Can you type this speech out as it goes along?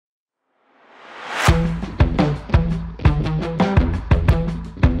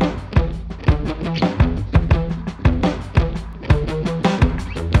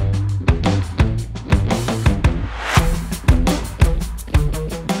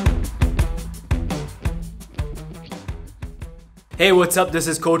Hey, what's up? This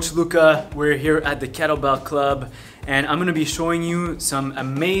is Coach Luca. We're here at the Kettlebell Club and I'm going to be showing you some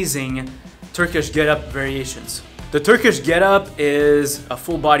amazing Turkish get-up variations. The Turkish get-up is a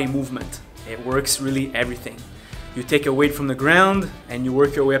full body movement. It works really everything. You take a weight from the ground and you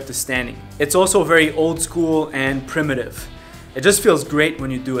work your way up to standing. It's also very old school and primitive. It just feels great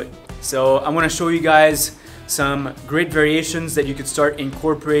when you do it. So I want to show you guys some great variations that you could start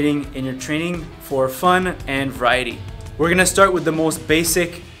incorporating in your training for fun and variety. We're gonna start with the most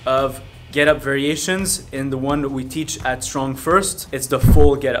basic of get-up variations in the one that we teach at Strong First. It's the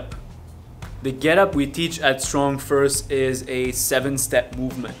full get-up. The get-up we teach at Strong First is a 7-step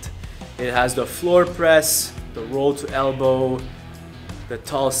movement. It has the floor press, the roll to elbow, the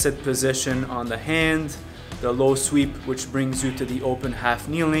tall sit position on the hand, the low sweep which brings you to the open half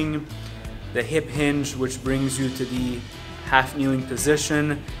kneeling, the hip hinge which brings you to the half kneeling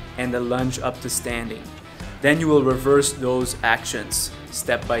position, and the lunge up to standing. Then you will reverse those actions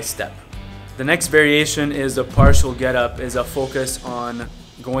step by step. The next variation is the partial get-up, is a focus on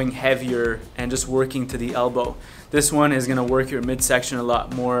going heavier and just working to the elbow. This one is gonna work your midsection a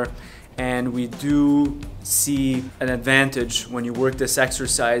lot more, and we do see an advantage when you work this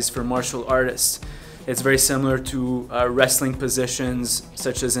exercise for martial artists. It's very similar to wrestling positions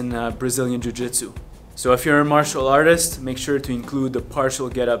such as in Brazilian Jiu-Jitsu. So if you're a martial artist, make sure to include the partial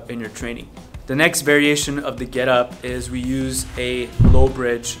get-up in your training. The next variation of the get-up is we use a low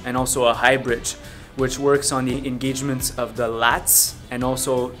bridge and also a high bridge, which works on the engagements of the lats and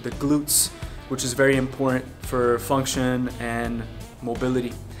also the glutes, which is very important for function and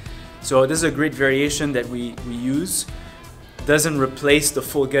mobility. So this is a great variation that we use. It doesn't replace the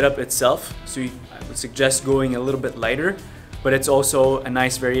full get-up itself, so I would suggest going a little bit lighter, but it's also a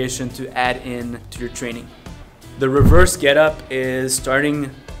nice variation to add in to your training. The reverse get-up is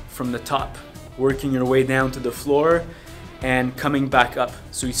starting from the top, working your way down to the floor and coming back up.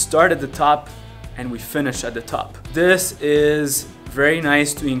 So we start at the top and we finish at the top. This is very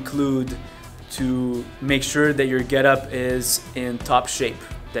nice to include to make sure that your get-up is in top shape,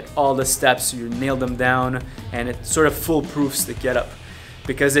 that all the steps, you nail them down, and it sort of foolproofs the get-up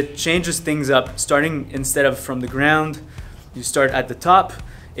because it changes things up. Starting instead of from the ground, you start at the top.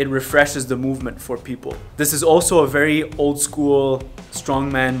 It refreshes the movement for people. This is also a very old school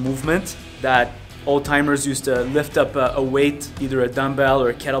strongman movement that old-timers used to lift up a weight, either a dumbbell or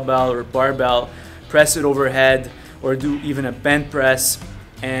a kettlebell or a barbell, press it overhead, or do even a bent press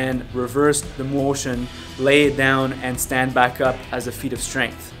and reverse the motion, lay it down and stand back up as a feat of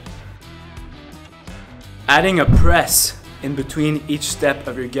strength. Adding a press in between each step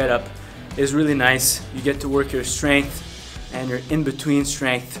of your get-up is really nice. You get to work your strength and your in-between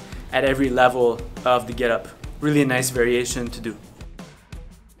strength at every level of the get-up. Really a nice variation to do.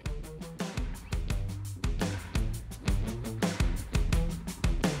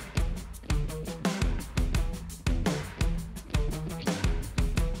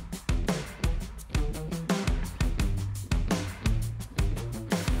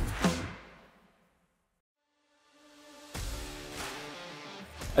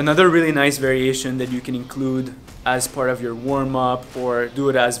 Another really nice variation that you can include as part of your warm-up or do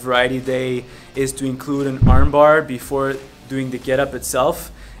it as variety day is to include an arm bar before doing the get-up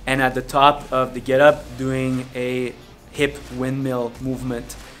itself, and at the top of the get-up doing a hip windmill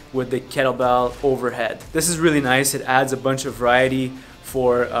movement with the kettlebell overhead. This is really nice. It adds a bunch of variety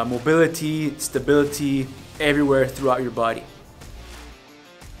for mobility, stability everywhere throughout your body.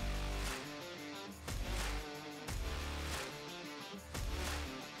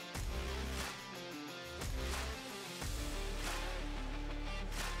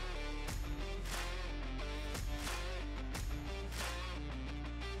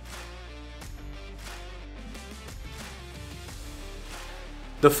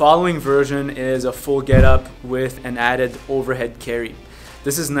 The following version is a full get-up with an added overhead carry.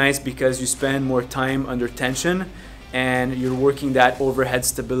 This is nice because you spend more time under tension and you're working that overhead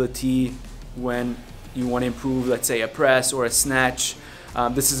stability when you want to improve, let's say, a press or a snatch.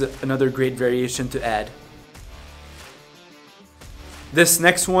 This is another great variation to add. This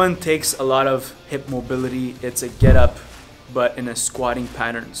next one takes a lot of hip mobility. It's a get-up but in a squatting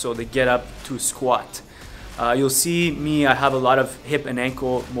pattern, so the get-up to squat. You'll see me, I have a lot of hip and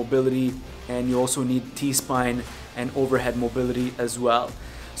ankle mobility, and you also need T-spine and overhead mobility as well.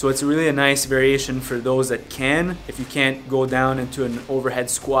 So it's really a nice variation for those that can. If you can't go down into an overhead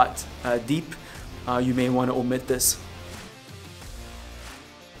squat deep, you may want to omit this.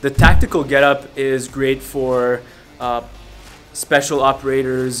 The tactical get-up is great for special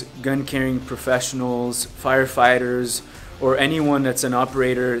operators, gun carrying professionals, firefighters, or anyone that's an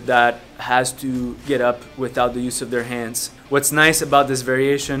operator that has to get up without the use of their hands. What's nice about this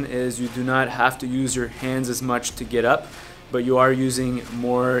variation is you do not have to use your hands as much to get up, but you are using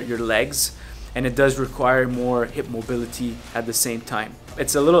more your legs, and it does require more hip mobility at the same time.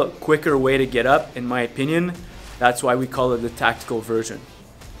 It's a little quicker way to get up, in my opinion. That's why we call it the tactical version.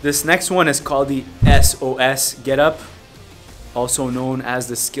 This next one is called the SOS get up, also known as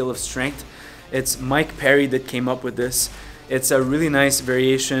the skill of strength. It's Mike Perry that came up with this. It's a really nice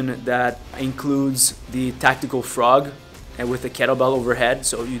variation that includes the tactical frog and with the kettlebell overhead,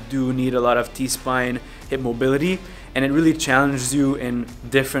 so you do need a lot of T-spine hip mobility, and it really challenges you in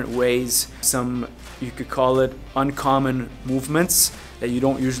different ways. Some, you could call it, uncommon movements that you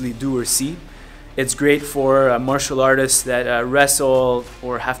don't usually do or see. It's great for martial artists that wrestle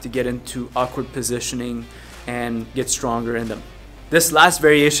or have to get into awkward positioning and get stronger in them. This last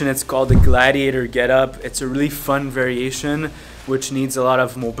variation, it's called the gladiator get up. It's a really fun variation which needs a lot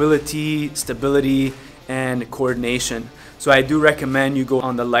of mobility, stability, and coordination. So I do recommend you go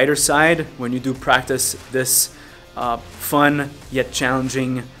on the lighter side when you do practice this fun yet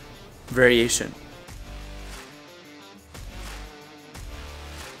challenging variation.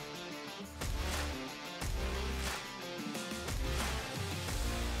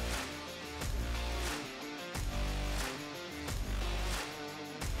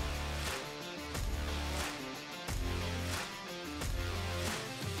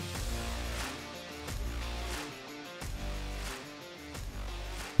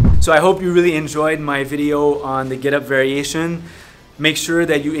 So I hope you really enjoyed my video on the get up variation. Make sure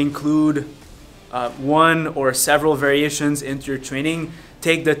that you include one or several variations into your training.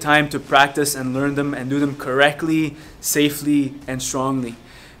 Take the time to practice and learn them and do them correctly, safely, and strongly.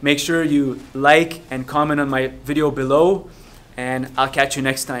 Make sure you like and comment on my video below, and I'll catch you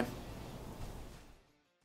next time.